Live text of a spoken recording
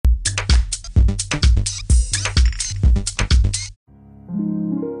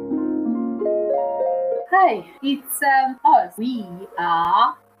Okay, it's us. We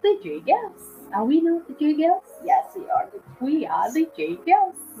are the J Girls. Are we not the J Girls? Yes, we are. We are the J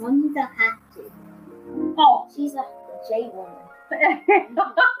Girls. Monica had to. Oh. She's a J woman.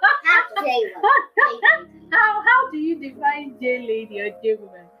 how, Half J woman. how do you define J lady or J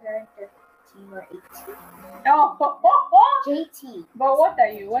woman? Or 18. Oh. JT. But what are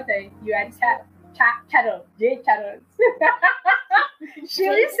you? You are Chattel. J Chattels. She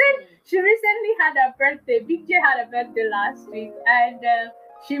recently had a birthday. Big J had a birthday last week, and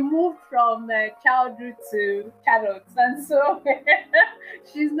she moved from childhood to Chattels, and so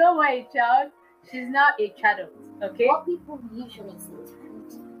she's no more a child. She's now a Chattels. Okay. What people usually say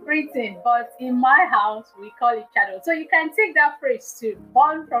Written, but in my house we call it Chattels. So you can take that phrase too.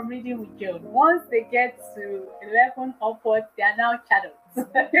 Born from reading with Joan. Once they get to 11 upwards, they are now Chattels.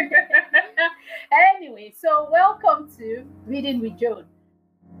 Anyway, so welcome to Reading with Joan.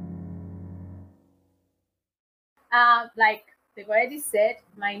 Like they've already said,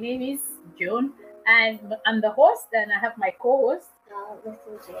 my name is Joan, and I'm the host, and I have my co-host,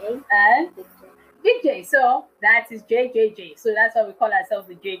 Little J and Big J. Big J. So that is JJJ. So that's why we call ourselves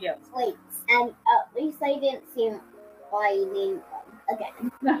the J Girls. Wait, and at least I didn't see my name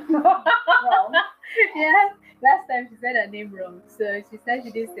again. Wrong. Yeah. Last time she said her name wrong, so she said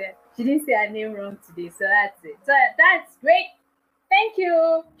she didn't say her name wrong today. So that's it. So that's great. Thank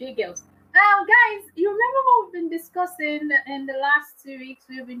you, J Girls. Guys, you remember what we've been discussing in the last 2 weeks?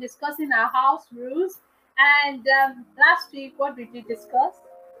 We've been discussing our house rules, and last week, what did we discuss?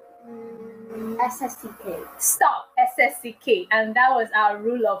 SSCK. Stop, SSCK, and that was our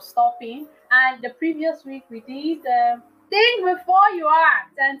rule of stopping. And the previous week we did think before you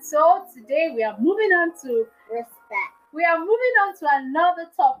act, and so today we are moving on to respect. We are moving on to another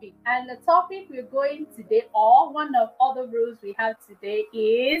topic, and the topic we're going today, or one of other rules we have today,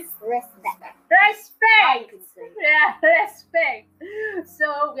 is respect. Respect. Yeah, respect.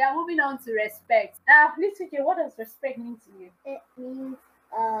 So we are moving on to respect. Listen, what does respect mean to you? It means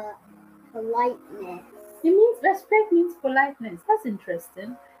politeness. It means respect means politeness. That's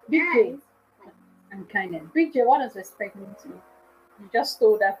interesting. Big J. And kindness. Big J, what does respect mean to you? You just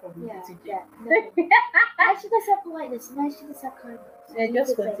stole that from me. Yeah. No. I should have said politeness, and I should have said kindness. Yeah,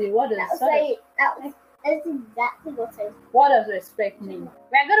 just continue. That's exactly what I. What does respect mean?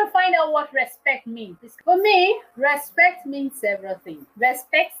 We're going to find out what respect means. For me, respect means several things.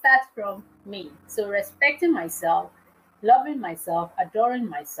 Respect starts from me. So respecting myself, loving myself, adoring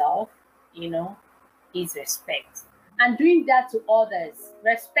myself, is respect. And doing that to others.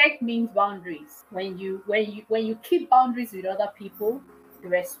 Respect means boundaries. When you keep boundaries with other people, you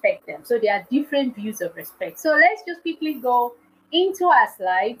respect them. So there are different views of respect. So let's just quickly go into our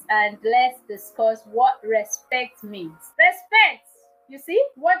slides and let's discuss what respect means. Respect. You see,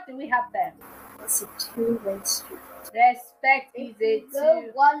 what do we have there? It's a two-way street. Respect is a two. If you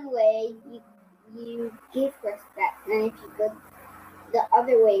go one way, you give respect, and if you go the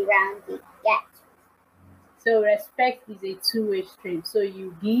other way around, you get. So respect is a two-way street. So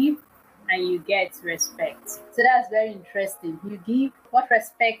you give and you get respect. So that's very interesting. You give what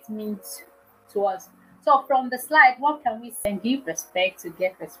respect means to us. So from the slide, what can we say? And give respect to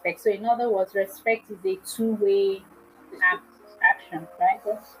get respect. So in other words, respect is a two-way action, right?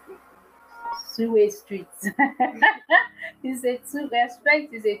 Two-way street.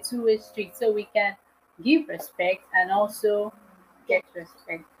 Respect is a two-way street. So we can give respect and also get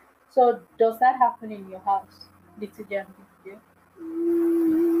respect. So does that happen in your house, Little J?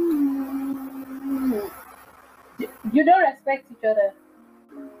 You don't respect each other.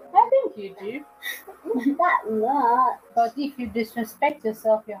 I think you do. That lot. But if you disrespect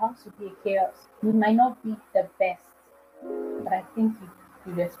yourself, your house will be a chaos. You might not be the best, but I think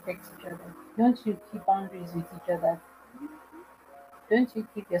you respect each other. Don't you keep boundaries with each other? Don't you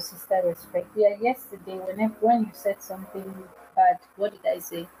give your sister respect? Yeah, yesterday when you said something bad, what did I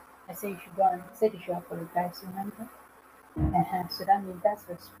say? I said you should go and said you should apologize, remember? So that means that's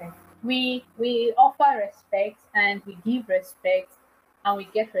respect. We offer respect and we give respect and we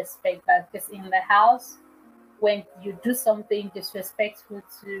get respect back, because in the house, when you do something disrespectful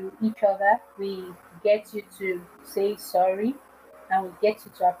to each other, we get you to say sorry and we get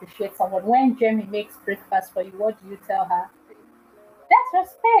you to appreciate someone. When Jamie makes breakfast for you, what do you tell her? That's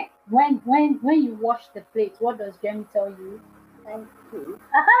respect. When you wash the plate, what does Jamie tell you? Thank you.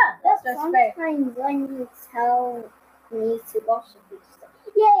 That's respect. Sometimes when you tell me to wash the plate,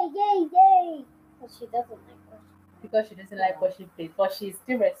 yay! But she doesn't like washing. Because she doesn't like washing plates, but she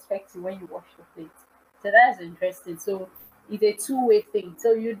still respects you when you wash the plate. So that's interesting. So it's a two-way thing.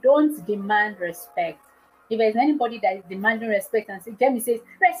 So you don't demand respect. If there's anybody that is demanding respect and Jamie says,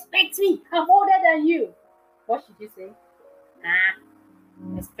 respect me, I'm older than you. What should you say? Ah,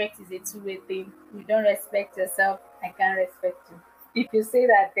 respect is a two-way thing. You don't respect yourself, I can't respect you. If you say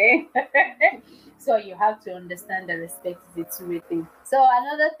that, so you have to understand that respect is a two-way thing. So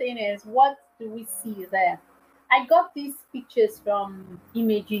another thing is, what do we see there? I got these pictures from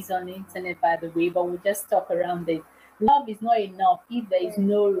images on the internet, by the way, but we'll just talk around it. Love is not enough if there is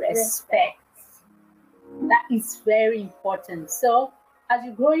no respect. That is very important. So, as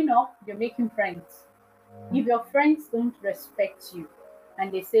you're growing up, you're making friends. If your friends don't respect you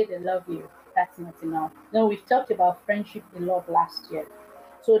and they say they love you, that's not enough. Now, we've talked about friendship in love last year.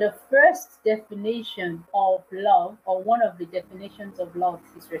 So, the first definition of love, or one of the definitions of love,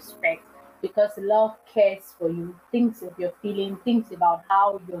 is respect. Because love cares for you, thinks of your feeling, thinks about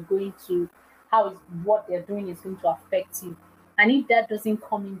how you're going to, how is what they're doing is going to affect you. And if that doesn't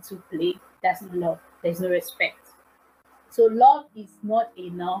come into play, that's not love. There's no respect. So love is not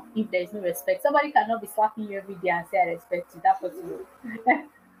enough if there is no respect. Somebody cannot be slapping you every day and say I respect you. That person.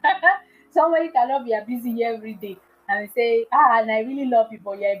 Somebody cannot be abusing you every day and say, and I really love you,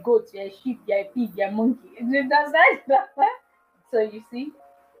 but you're a goat, you're a sheep, you're a pig, you're a monkey. Does that? So you see.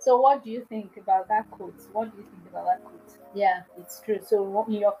 So what do you think about that quote? What do you think about that quote? Yeah, it's true. So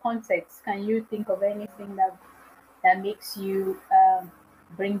in your context, can you think of anything that makes you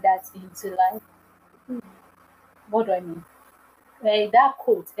bring that into life? What do I mean? That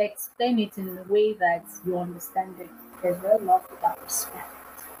quote, explain it in a way that you understand it. There's no love without respect.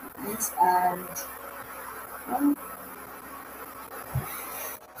 Yes, and um,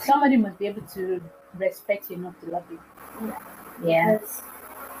 Somebody must be able to respect you enough to love you. Yeah. because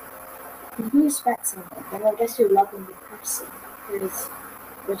if you respect someone, then I guess you're loving the person. Because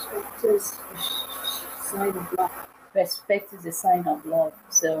respect is a sign of love. Respect is a sign of love.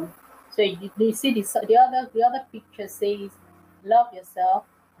 So you see the other picture says, love yourself,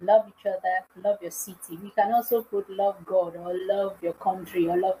 love each other, love your city. We can also put love God or love your country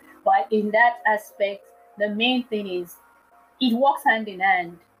or love. But in that aspect, the main thing is it works hand in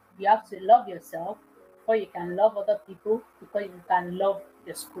hand. You have to love yourself before you can love other people, because you can love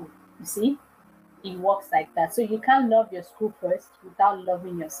your school. You see, it works like that. So you can't love your school first without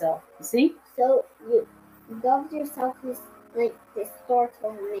loving yourself. You see? So you love yourself is like the start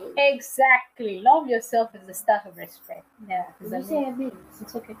of me. Exactly. Love yourself is the start of respect. Yeah. Did you say I mean?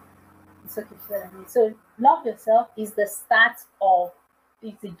 It's okay. It's okay. So love yourself is the start of,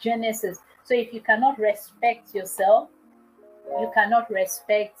 it's the genesis. So if you cannot respect yourself, you cannot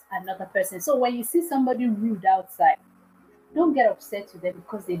respect another person. So when you see somebody rude outside, don't get upset with them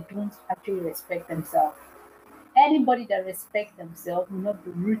because they don't actually respect themselves. Anybody that respects themselves will not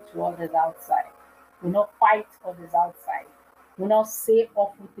be rude to others outside, will not fight others outside, will not say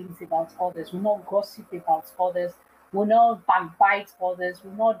awful things about others, will not gossip about others, will not backbite others,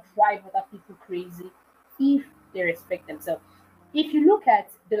 will not drive other people crazy if they respect themselves. If you look at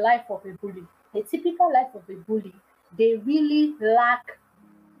the life of a bully, a typical life of a bully, they really lack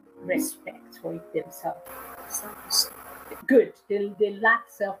respect for themselves. Good. They lack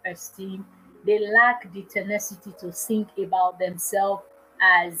self-esteem. They lack the tenacity to think about themselves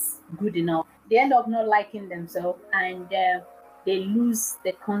as good enough. They end up not liking themselves, and they lose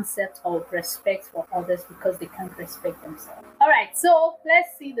the concept of respect for others because they can't respect themselves. All right, so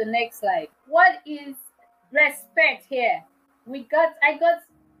let's see the next slide. What is respect here?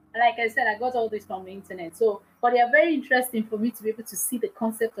 Like I said, I got all this from the internet. So, but they are very interesting for me to be able to see the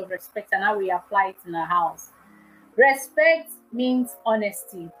concept of respect and how we apply it in our house. Respect means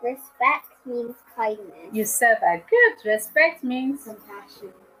honesty. Respect means kindness. You said that. Good. Respect means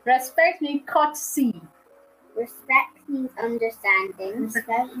Compassion. respect means courtesy. Respect means understanding.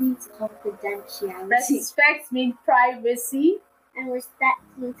 Respect means confidentiality. Respect means privacy. And respect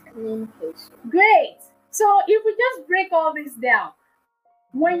means communication. Great. So if we just break all this down,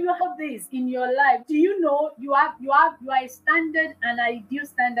 when you have this in your life, do you know you are a standard, an ideal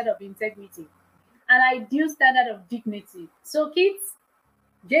standard of integrity, an ideal standard of dignity. So kids,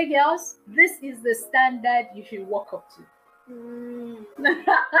 J girls, this is the standard you should walk up to. None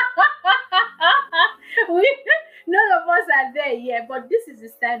of us are there yet, but this is the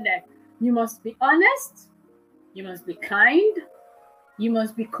standard. You must be honest, you must be kind, you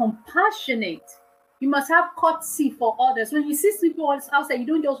must be compassionate, you must have courtesy for others. When you see people outside, you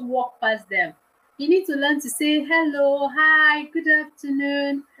don't just walk past them. You need to learn to say hello, hi, good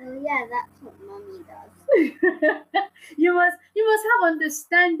afternoon. Oh yeah, that's what mommy does. you must have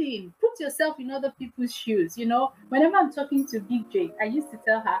understanding. Put yourself in other people's shoes. You know, whenever I'm talking to Big J, I used to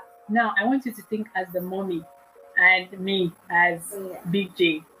tell her, now I want you to think as the mommy and me as Big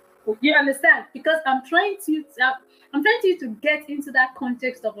J. You understand? Because I'm trying to to get into that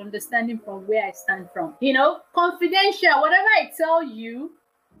context of understanding from where I stand from. Confidential. Whatever I tell you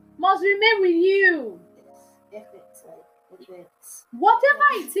must remain with you. If it's Whatever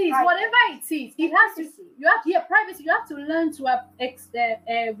it is, private. whatever it is, it has to. You have to privacy. You have to learn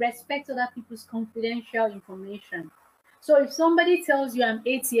to respect other people's confidential information. So if somebody tells you I'm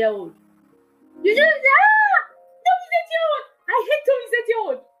 8-year-old, you just Tommy's 8-year-old. I hate Tommy's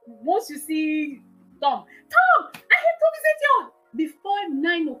 8-year-old. Once you see Tom, I hate Tommy's 8-year-old. Before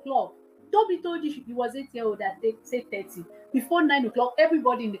 9 o'clock, Tommy told you he was 8-year-old at say 30. Before 9 o'clock,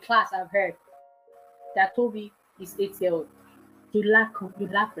 everybody in the class have heard that Toby is 8-year-old. You lack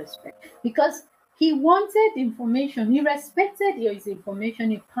respect because he wanted information. He respected his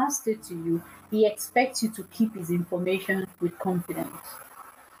information. He passed it to you. He expects you to keep his information with confidence.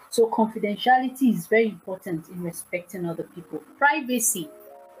 So confidentiality is very important in respecting other people. Privacy.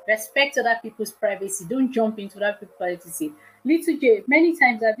 Respect other people's privacy. Don't jump into other people's privacy. Little J, many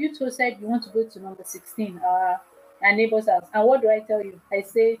times have you said you want to go to number 16, our neighbor's house. And what do I tell you? I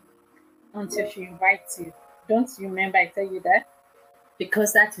say, until she invites you. Don't you remember I tell you that?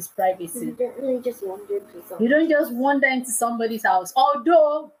 Because that is privacy. You don't really just wander into You don't just wander into somebody's house.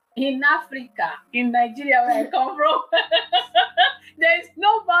 Although in Africa, in Nigeria where I come from, there is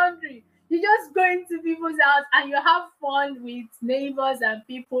no boundary. You just go into people's house and you have fun with neighbors and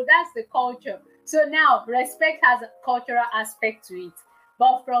people. That's the culture. So now respect has a cultural aspect to it.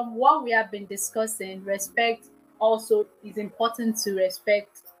 But from what we have been discussing, respect also is important to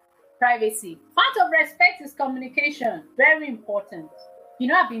respect privacy. Part of respect is communication. Very important.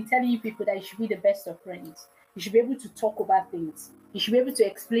 I've been telling you people that you should be the best of friends. You should be able to talk about things. You should be able to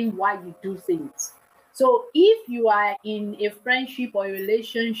explain why you do things. So if you are in a friendship or a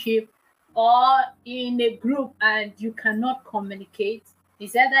relationship or in a group and you cannot communicate,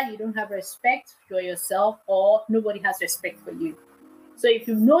 it's either you don't have respect for yourself or nobody has respect for you. So if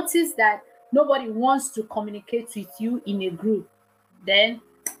you notice that nobody wants to communicate with you in a group, then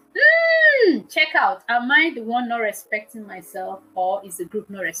check out, am I the one not respecting myself or is the group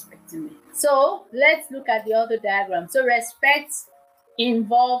not respecting me? So let's look at the other diagram. So respect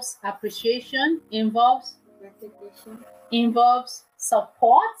involves appreciation, involves recognition, involves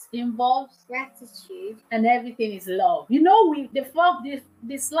support, involves gratitude, and everything is love.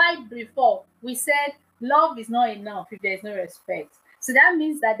 The slide before we said love is not enough if there is no respect. So that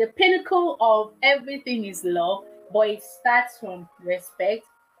means that the pinnacle of everything is love, but it starts from respect,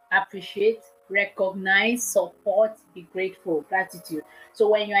 appreciate, recognize, support, be grateful, gratitude. So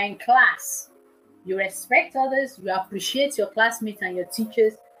when you're in class, you respect others, you appreciate your classmates and your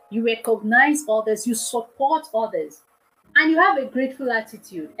teachers, you recognize others, you support others, and you have a grateful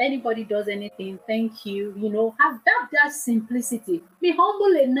attitude. Anybody does anything, thank you, have that simplicity. Be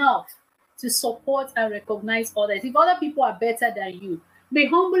humble enough to support and recognize others. If other people are better than you, be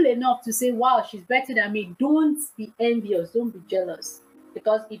humble enough to say, wow, she's better than me. Don't be envious, don't be jealous.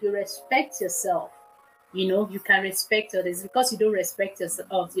 Because if you respect yourself, you can respect others. Because you don't respect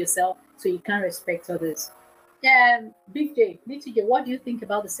yourself, so you can't respect others. Big J, Little J, what do you think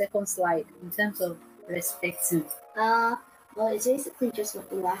about the second slide in terms of respecting? Well, it's basically just what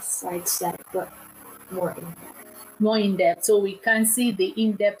the last slide said, but more in depth. More in depth. So we can see the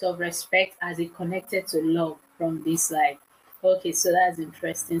in depth of respect as it connected to love from this slide. Okay, so that's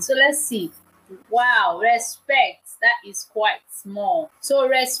interesting. So let's see. Wow, respect. That is quite small. So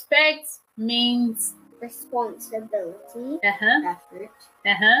respect means responsibility, effort,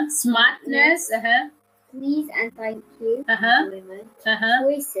 effort, smartness, please and thank you, enjoyment,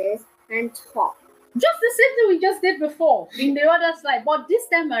 choices, and talk. Just the same thing we just did before in the other slide, but this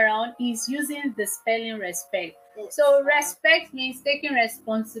time around is using the spelling respect. So respect means taking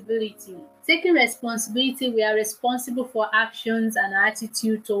responsibility. Taking responsibility, we are responsible for actions and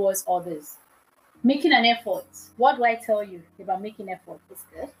attitude towards others. Making an effort. What do I tell you about making effort? It's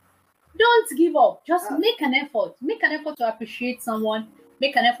good. Don't give up. Just make an effort. Make an effort to appreciate someone.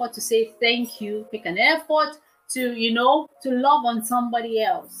 Make an effort to say thank you. Make an effort to, to love on somebody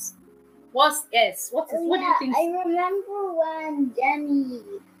else. What do you think? I remember when Jenny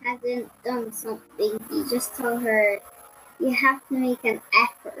hasn't done something, you just tell her you have to make an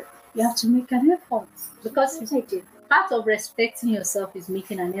effort. You have to make an effort. Because part of respecting yourself is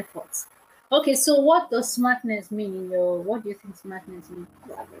making an effort. Okay, so what does smartness mean what do you think smartness means?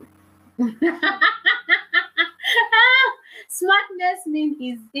 Smartness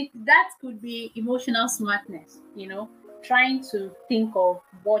means that could be emotional smartness, trying to think of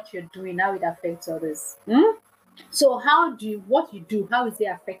what you're doing, how it affects others. So what you do, how is it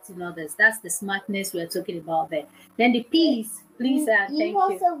affecting others? That's the smartness we're talking about there. Then the peace, please and thank You've you.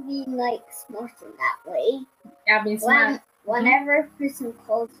 also been like smart in that way. I've been smart. Whenever a person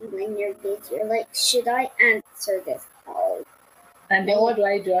calls you when you're busy, you're like, should I answer this call? And then what do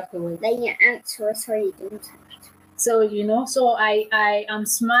I do afterwards? Then you answer so you don't have to. So so I am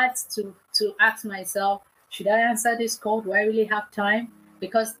smart to ask myself, should I answer this call? Do I really have time?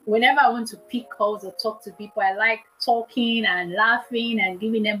 Because whenever I want to pick calls or talk to people, I like talking and laughing and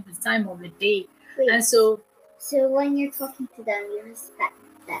giving them the time of the day. Wait, and so when you're talking to them, you respect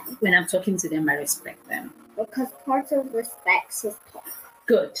them. When I'm talking to them, I respect them. Because part of respect is talk.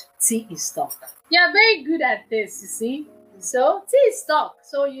 Good. T is talk. You're very good at this, you see. So T is talk.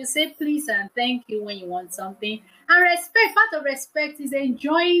 So you say please and thank you when you want something. And respect, part of respect is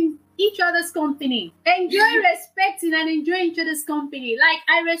enjoying each other's company. Enjoy respecting and enjoying each other's company. Like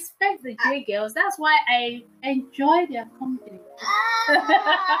I respect the J girls. That's why I enjoy their company.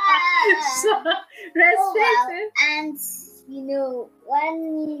 So respecting. And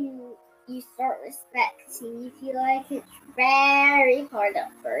when you start respecting, you feel like it's very hard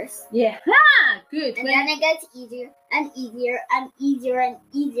at first. Yeah. Good. And then it gets easier and easier and easier and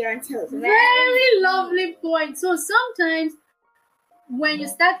easier until it's very lovely point. So sometimes when you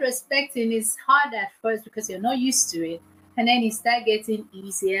start respecting, it's hard at first because you're not used to it. And then it starts getting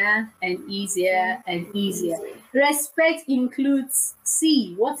easier and easier and easier. Respect includes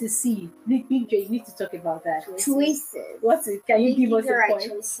C. What is C? Big J, you need to talk about that. Choices. What is? Can you give us a point?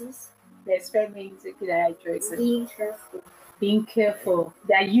 Choices. Respect means taking the right choices. Being careful. Being careful.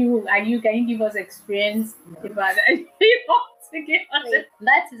 Can you give us experience about that?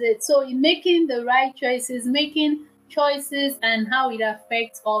 That is it. So in making the right choices, making choices and how it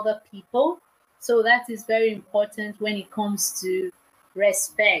affects other people. So that is very important when it comes to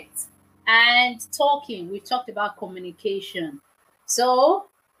respect and talking. We talked about communication. So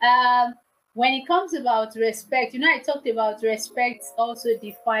when it comes about respect, I talked about respect also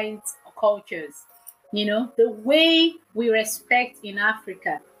defines cultures. The way we respect in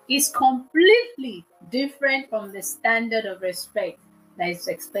Africa is completely different from the standard of respect that is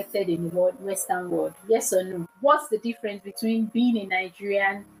expected in the Western world. Yes or no? What's the difference between being a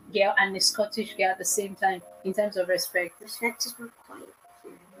Nigerian girl and a Scottish girl at the same time in terms of respect? Respect is not quiet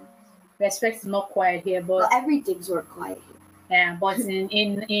here. Respect is not quiet here, but everything's not quiet here. Yeah, but in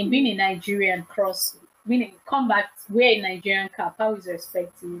being a Nigerian come back, wear a Nigerian cap, how is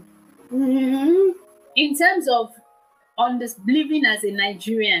respect to you? Mm-hmm. In terms of living as a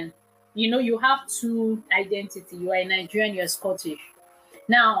Nigerian, you have two identity. You are a Nigerian, you're Scottish.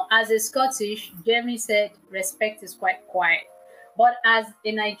 Now, as a Scottish, Jeremy said respect is quite quiet. But as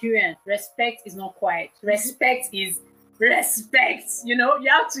a Nigerian, respect is not quiet. Respect is respect. You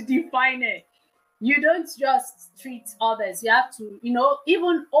have to define it. You don't just treat others. You have to,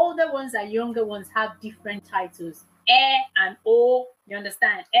 even older ones and younger ones have different titles. And O, you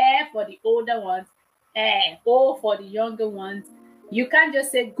understand? For the older ones, O for the younger ones. You can't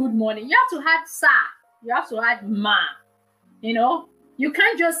just say good morning. You have to add sir. You have to add ma. You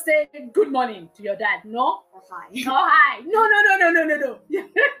can't just say good morning to your dad. No? Or hi. Or hi. No. You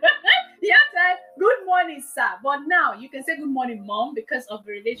have to say good morning, sir. But now you can say good morning, mom, because of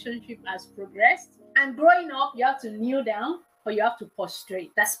the relationship has progressed. And growing up, you have to kneel down or you have to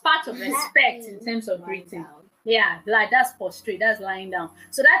prostrate. That's part of respect in terms of greeting. Yeah, like that's prostrate, that's lying down.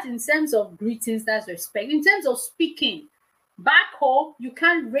 So that's in terms of greetings, that's respect. In terms of speaking, back home, you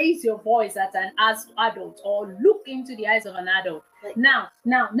can't raise your voice as an adult or look into the eyes of an adult. Now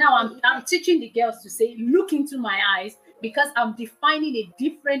I'm teaching the girls to say look into my eyes because I'm defining a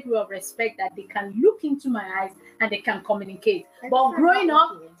different way of respect that they can look into my eyes and they can communicate. But growing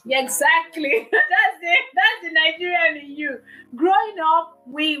up, yeah, exactly. that's the Nigerian in you. Growing up,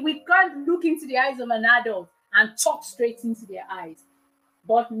 we can't look into the eyes of an adult and talk straight into their eyes.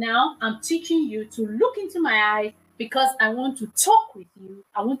 But now I'm teaching you to look into my eyes because I want to talk with you.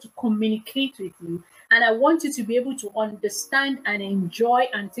 I want to communicate with you. And I want you to be able to understand and enjoy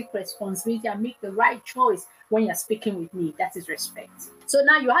and take responsibility and make the right choice when you're speaking with me. That is respect. So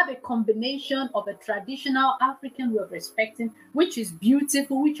now you have a combination of a traditional African way of respecting, which is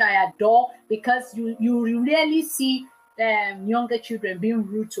beautiful, which I adore because you rarely see younger children being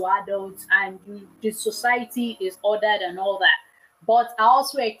rude to adults and the society is ordered and all that. But I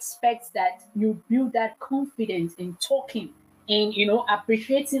also expect that you build that confidence in talking, in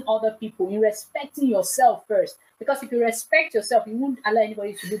appreciating other people, in respecting yourself first. Because if you respect yourself, you won't allow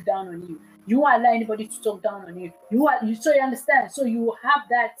anybody to look down on you. You won't allow anybody to talk down on you. So you understand. So you have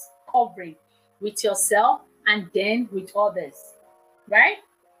that covering with yourself and then with others, right?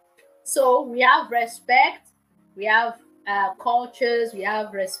 So we have respect, We have cultures, we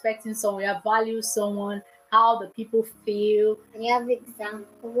have respecting someone, we have value someone, how the people feel. And you have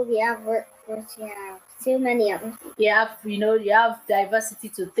example, we have workforce, you have so many other things. You have diversity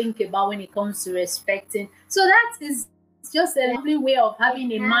to think about when it comes to respecting. So that is just a lovely way of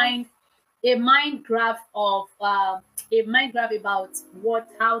having a mind graph of a mind graph about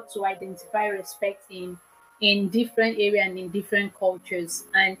how to identify respect in different area and in different cultures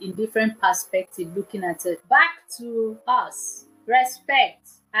and in different perspective looking at it. Back to us. Respect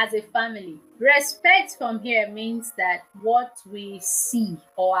as a family. Respect from here means that what we see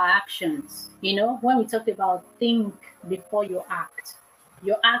or our actions. When we talk about think before you act,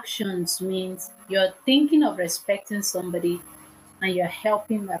 your actions means you're thinking of respecting somebody and you're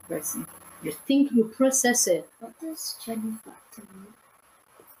helping that person. You think, you process it. What does genuflect mean?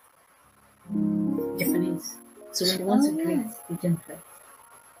 Japanese. So when they want to greet, yes. they genuflect.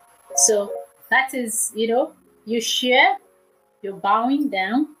 So that is, you share, you're bowing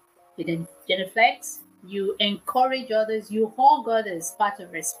down, you then genuflect, you encourage others, you hug others, part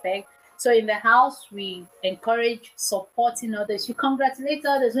of respect. So in the house, we encourage supporting others. You congratulate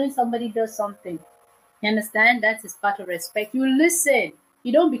others when somebody does something. You understand? That is part of respect. You listen.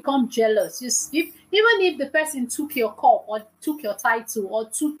 You don't become jealous. Even if the person took your cup or took your title or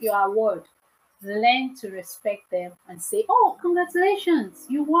took your award, learn to respect them and say, "Oh, congratulations,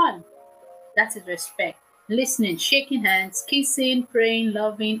 you won." That is respect. Listening, shaking hands, kissing, praying,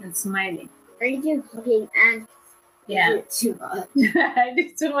 loving, and smiling. Are you hugging and Yeah. too much? I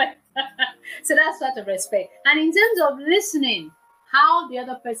did too much. So that's part of respect. And in terms of listening, how the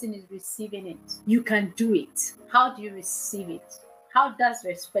other person is receiving it, you can do it. How do you receive it? How does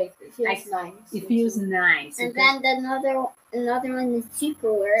respect? It feels nice. It feels nice. And then another one is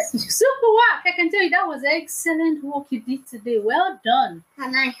super work. Super work. I can tell you that was excellent work you did today. Well done.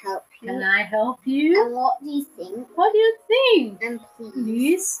 Can I help you? Can I help you? And what do you think? What do you think? And please.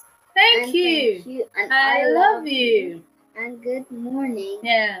 Please. Thank you. Thank you. And I love you. And good morning.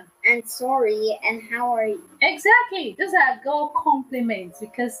 Yeah. And sorry. And how are you? Exactly. Those are gold compliments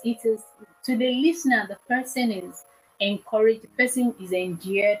because it is to the listener, the person is encouraged, the person is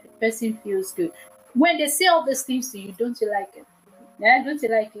endeared, the person feels good. When they say all those things to you, don't you like it? Yeah, don't you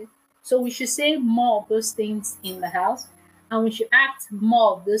like it? So we should say more of those things in the house and we should act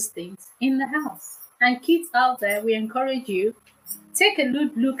more of those things in the house. And kids out there, we encourage you, take a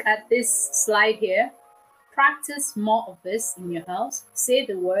look at this slide here. Practice more of this in your house. Say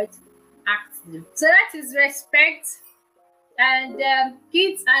the words, act them. So that is respect. And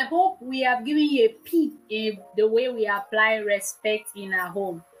kids, I hope we have given you a peek in the way we apply respect in our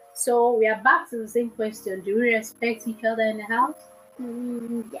home. So we are back to the same question. Do we respect each other in the house?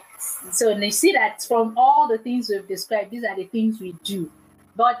 Yes. So you see that from all the things we've described, these are the things we do.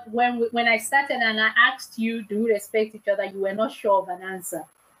 But when I started and I asked you, do we respect each other, you were not sure of an answer.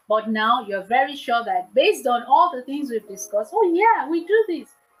 But now you're very sure that based on all the things we've discussed, oh yeah, we do this,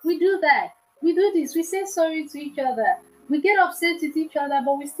 we do that, we do this, we say sorry to each other, we get upset with each other,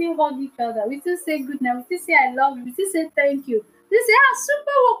 but we still hug each other, we still say good night, we still say I love you, we still say thank you, we say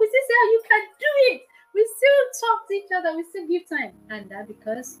super work, we still say you can do it, we still talk to each other, we still give time, and that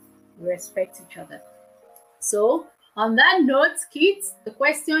because we respect each other. So on that note, kids, the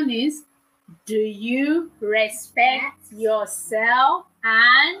question is, do you respect yourself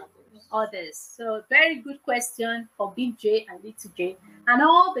and others? So very good question for Big J and Little J and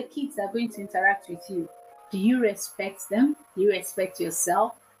all the kids that are going to interact with you. Do you respect them? Do you respect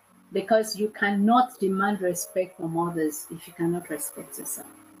yourself? Because you cannot demand respect from others if you cannot respect yourself.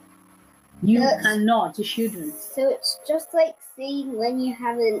 You cannot, you shouldn't. So it's just like saying when you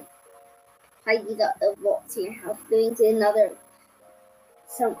haven't tidied up the blocks in your house, going to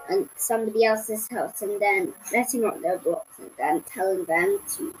somebody else's house and then messing up their blocks and then telling them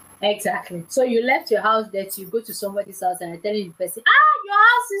to. Exactly. So you left your house dirty, you go to somebody's house and you're telling the person, your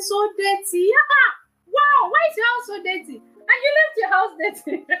house is so dirty. Wow, why is your house so dirty? And you left your house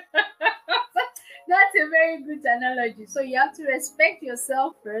dirty. That's a very good analogy. So you have to respect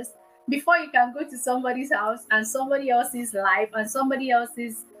yourself first before you can go to somebody's house and somebody else's life and somebody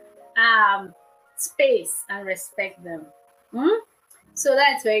else's space and respect them. So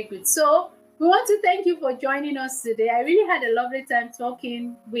that's very good. So we want to thank you for joining us today. I really had a lovely time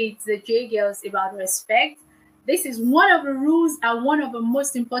talking with the J girls about respect. This is one of the rules and one of the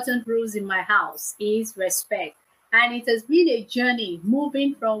most important rules in my house is respect. And it has been a journey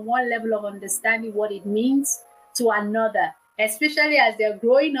moving from one level of understanding what it means to another, especially as they're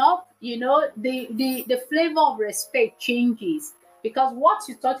growing up. The flavor of respect changes because what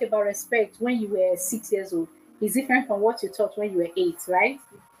you thought about respect when you were 6 years old is different from what you thought when you were 8, right?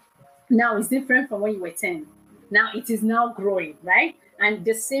 Now it's different from when you were 10. Now it is now growing, right? And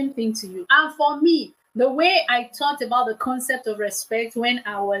the same thing to you. And for me, the way I thought about the concept of respect when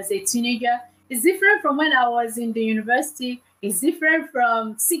I was a teenager is different from when I was in the university. It's different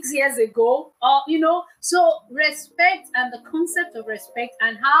from 6 years ago. Or, so respect and the concept of respect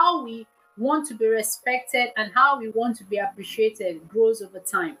and how we want to be respected and how we want to be appreciated grows over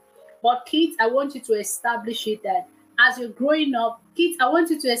time. But kids, I want you to establish it that as you're growing up, kids, I want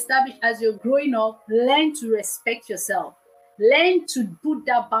you to establish as you're growing up, learn to respect yourself. Learn to put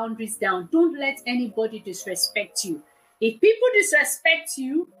that boundaries down. Don't let anybody disrespect you. If people disrespect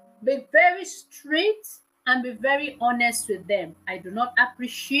you, be very straight and be very honest with them. I do not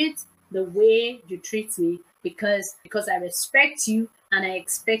appreciate the way you treat me because I respect you and I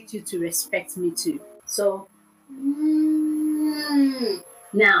expect you to respect me too. So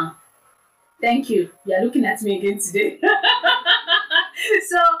now, thank you. You're looking at me again today.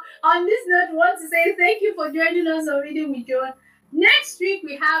 So on this note, we want to say thank you for joining us on Reading with John. Next week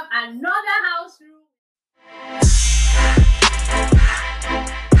we have another house rule.